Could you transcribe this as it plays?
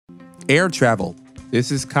Air travel.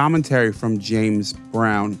 This is commentary from James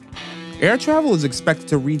Brown. Air travel is expected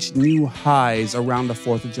to reach new highs around the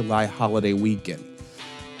 4th of July holiday weekend.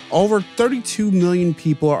 Over 32 million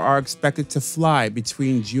people are expected to fly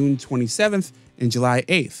between June 27th and July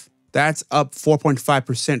 8th. That's up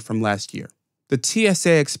 4.5% from last year. The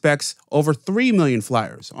TSA expects over 3 million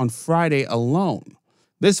flyers on Friday alone.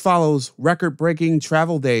 This follows record-breaking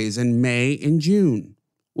travel days in May and June.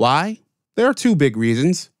 Why? There are two big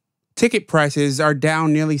reasons. Ticket prices are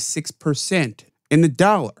down nearly 6%, and the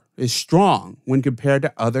dollar is strong when compared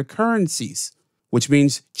to other currencies, which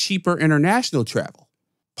means cheaper international travel.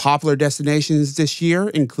 Popular destinations this year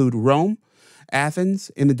include Rome, Athens,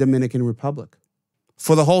 and the Dominican Republic.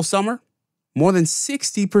 For the whole summer, more than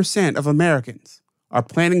 60% of Americans are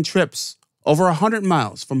planning trips over 100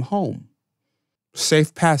 miles from home.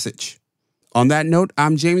 Safe passage. On that note,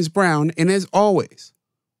 I'm James Brown, and as always,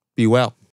 be well.